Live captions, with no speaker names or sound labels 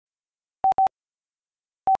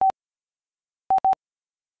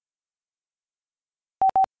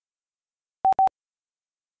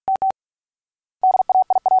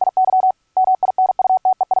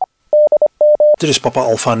Dit is Papa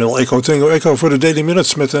Alpha 0 Echo Tango Echo voor de Daily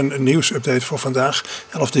Minutes met een nieuwsupdate voor vandaag,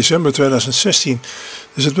 11 december 2016. Dit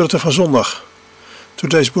is het bulletin van zondag.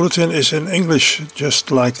 Today's bulletin is in English, just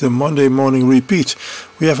like the Monday morning repeat.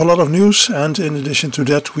 We have a lot of news, and in addition to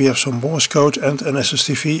that we have some Morse code and an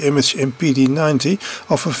SSTV image in PD90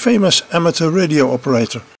 of a famous amateur radio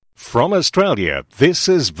operator. From Australia, this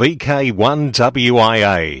is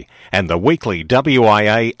VK1WIA and the weekly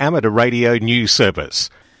WIA amateur radio news service.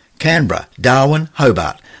 Canberra, Darwin,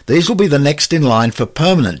 Hobart. These will be the next in line for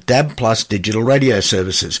permanent DAB Plus digital radio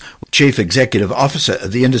services. Chief Executive Officer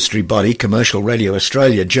of the industry body Commercial Radio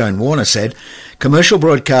Australia, Joan Warner, said commercial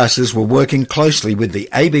broadcasters were working closely with the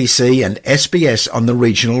ABC and SBS on the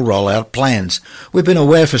regional rollout plans. We've been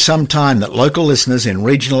aware for some time that local listeners in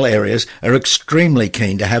regional areas are extremely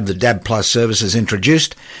keen to have the DAB Plus services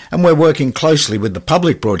introduced, and we're working closely with the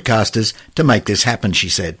public broadcasters to make this happen, she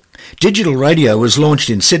said. Digital radio was launched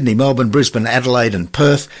in Sydney, Melbourne, Brisbane, Adelaide and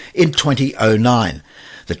Perth in 2009.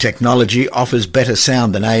 The technology offers better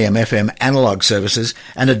sound than AM/FM analogue services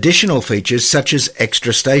and additional features such as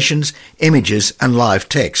extra stations, images and live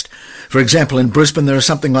text. For example, in Brisbane there are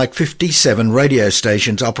something like 57 radio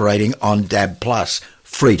stations operating on DAB+,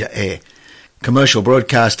 free to air. Commercial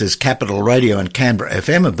broadcasters Capital Radio and Canberra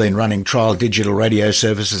FM have been running trial digital radio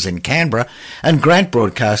services in Canberra, and Grant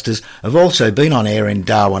broadcasters have also been on air in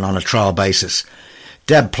Darwin on a trial basis.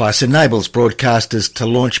 DAB Plus enables broadcasters to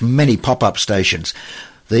launch many pop-up stations.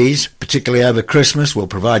 These, particularly over Christmas, will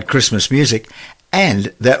provide Christmas music,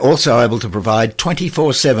 and they're also able to provide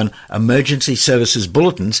 24/7 emergency services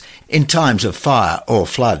bulletins in times of fire or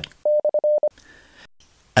flood.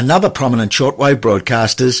 Another prominent shortwave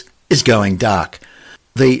broadcasters is going dark.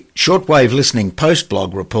 The Shortwave Listening Post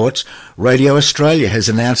blog reports Radio Australia has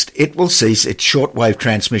announced it will cease its shortwave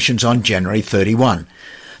transmissions on January 31.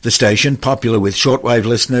 The station, popular with shortwave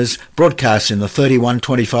listeners, broadcasts in the 31,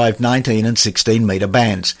 25, 19 and 16 metre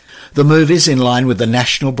bands. The move is in line with the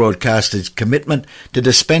national broadcaster's commitment to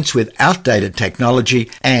dispense with outdated technology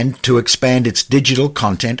and to expand its digital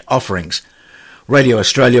content offerings. Radio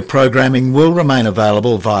Australia programming will remain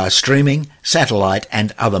available via streaming, satellite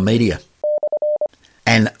and other media.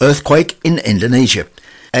 An earthquake in Indonesia.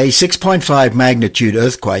 A 6.5 magnitude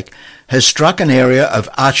earthquake has struck an area of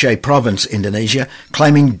Aceh province, Indonesia,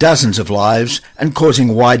 claiming dozens of lives and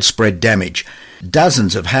causing widespread damage.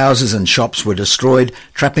 Dozens of houses and shops were destroyed,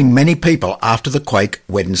 trapping many people after the quake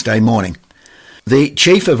Wednesday morning. The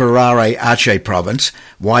chief of Arare Aceh province,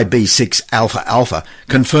 YB6 Alpha Alpha,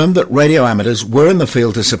 confirmed that radio amateurs were in the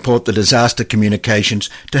field to support the disaster communications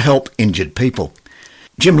to help injured people.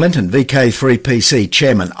 Jim Linton, VK3PC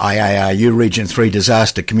Chairman, IARU Region 3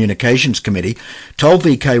 Disaster Communications Committee, told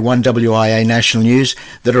VK1WIA National News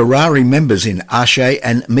that Arari members in Aceh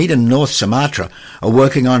and Medan North Sumatra are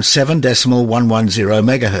working on 7.110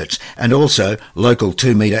 MHz and also local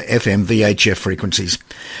 2 metre FM VHF frequencies.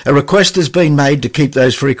 A request has been made to keep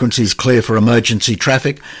those frequencies clear for emergency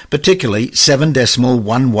traffic, particularly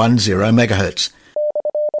 7.110 MHz.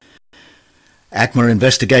 ACMA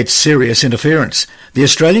investigates serious interference. The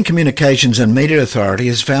Australian Communications and Media Authority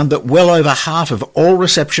has found that well over half of all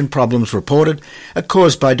reception problems reported are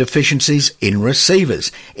caused by deficiencies in receivers,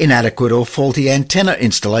 inadequate or faulty antenna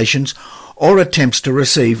installations, or attempts to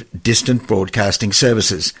receive distant broadcasting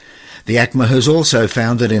services. The ACMA has also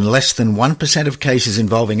found that in less than 1% of cases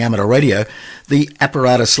involving amateur radio, the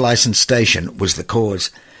apparatus licensed station was the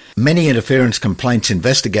cause. Many interference complaints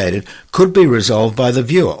investigated could be resolved by the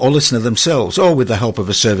viewer or listener themselves or with the help of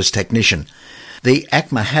a service technician. The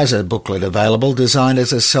ACMA has a booklet available designed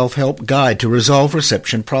as a self-help guide to resolve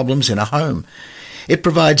reception problems in a home. It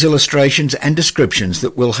provides illustrations and descriptions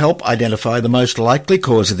that will help identify the most likely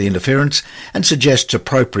cause of the interference and suggests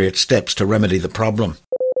appropriate steps to remedy the problem.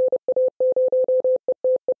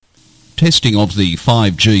 Testing of the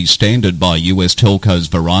 5G standard by US telcos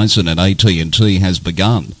Verizon and AT&T has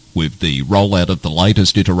begun, with the rollout of the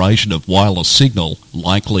latest iteration of wireless signal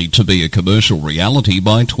likely to be a commercial reality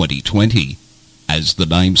by 2020. As the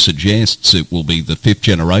name suggests, it will be the 5th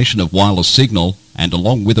generation of wireless signal, and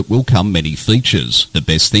along with it will come many features, the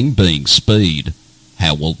best thing being speed.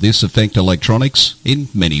 How will this affect electronics? In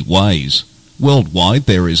many ways. Worldwide,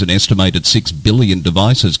 there is an estimated 6 billion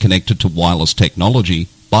devices connected to wireless technology.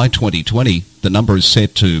 By 2020, the number is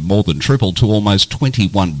set to more than triple to almost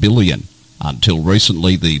 21 billion. Until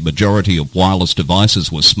recently, the majority of wireless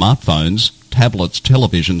devices were smartphones, tablets,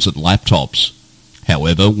 televisions and laptops.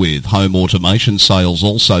 However, with home automation sales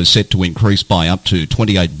also set to increase by up to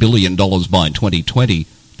 $28 billion by 2020,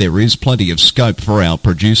 there is plenty of scope for our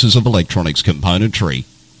producers of electronics componentry.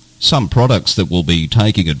 Some products that will be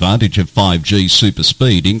taking advantage of 5G super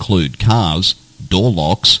speed include cars, door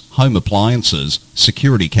locks, home appliances,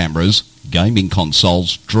 security cameras, gaming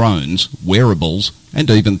consoles, drones, wearables, and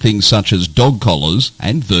even things such as dog collars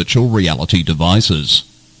and virtual reality devices.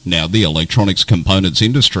 Now the electronics components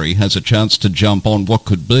industry has a chance to jump on what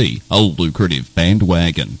could be a lucrative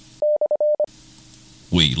bandwagon.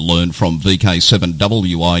 We learn from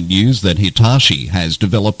VK7WI News that Hitachi has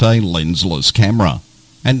developed a lensless camera.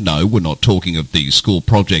 And no, we're not talking of the school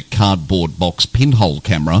project cardboard box pinhole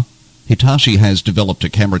camera. Hitachi has developed a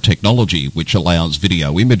camera technology which allows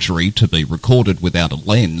video imagery to be recorded without a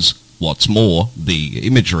lens. What's more, the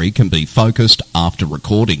imagery can be focused after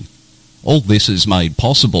recording. All this is made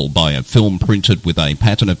possible by a film printed with a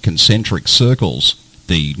pattern of concentric circles.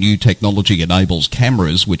 The new technology enables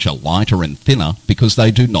cameras which are lighter and thinner because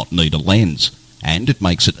they do not need a lens, and it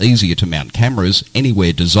makes it easier to mount cameras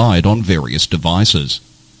anywhere desired on various devices.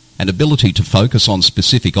 An ability to focus on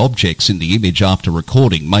specific objects in the image after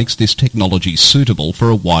recording makes this technology suitable for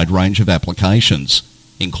a wide range of applications,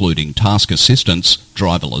 including task assistance,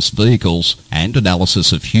 driverless vehicles, and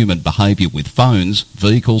analysis of human behaviour with phones,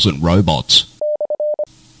 vehicles and robots.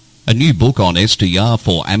 A new book on SDR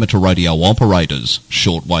for amateur radio operators,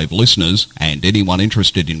 shortwave listeners, and anyone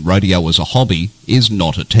interested in radio as a hobby is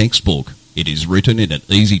not a textbook. It is written in an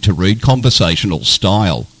easy-to-read conversational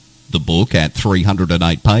style. The book, at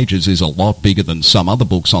 308 pages, is a lot bigger than some other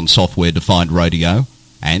books on software-defined radio,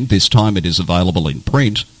 and this time it is available in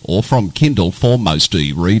print or from Kindle for most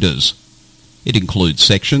e-readers. It includes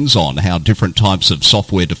sections on how different types of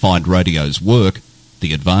software-defined radios work,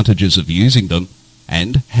 the advantages of using them,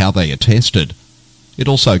 and how they are tested. It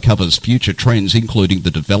also covers future trends including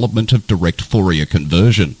the development of direct Fourier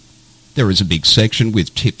conversion. There is a big section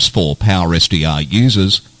with tips for power SDR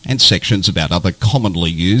users and sections about other commonly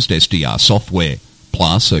used SDR software,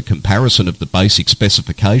 plus a comparison of the basic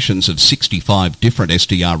specifications of 65 different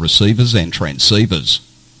SDR receivers and transceivers.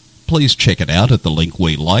 Please check it out at the link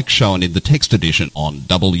we like shown in the text edition on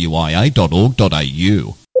wia.org.au.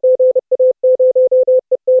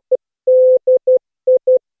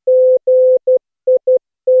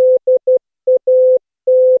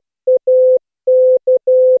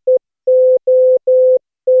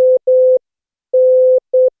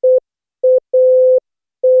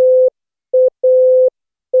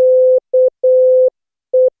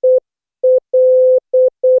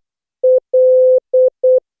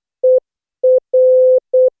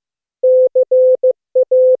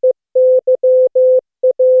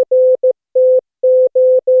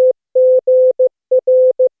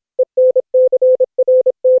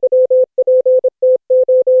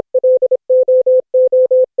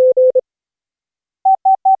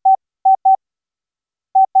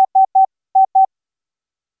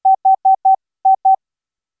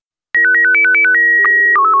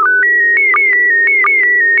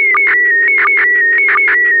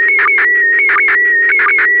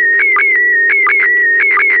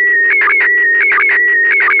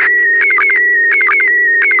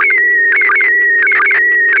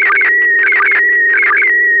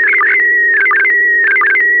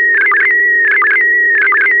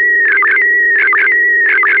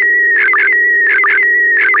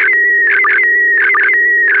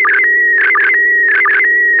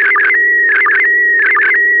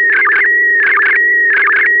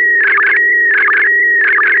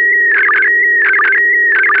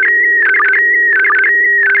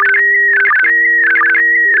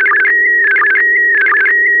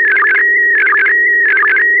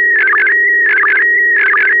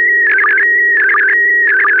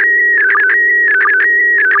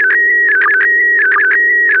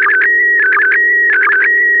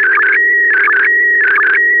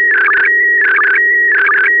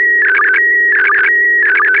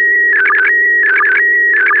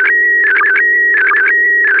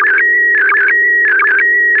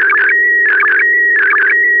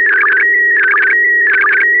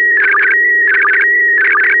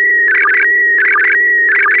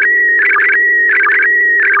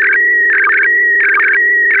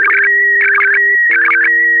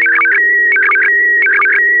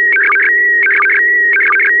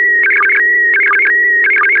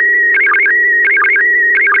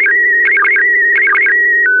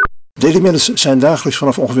 Daily Minutes zijn dagelijks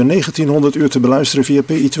vanaf ongeveer 1900 uur te beluisteren via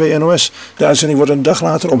PI2 NOS. De uitzending wordt een dag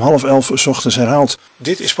later om 10:30 's ochtends herhaald.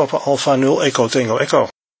 Dit is Papa Alpha 0 Echo Tango Echo.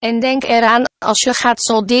 En denk eraan, als je gaat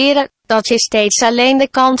solderen, dat je steeds alleen de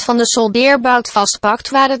kant van de soldeerbout vastpakt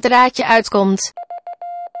waar het draadje uitkomt.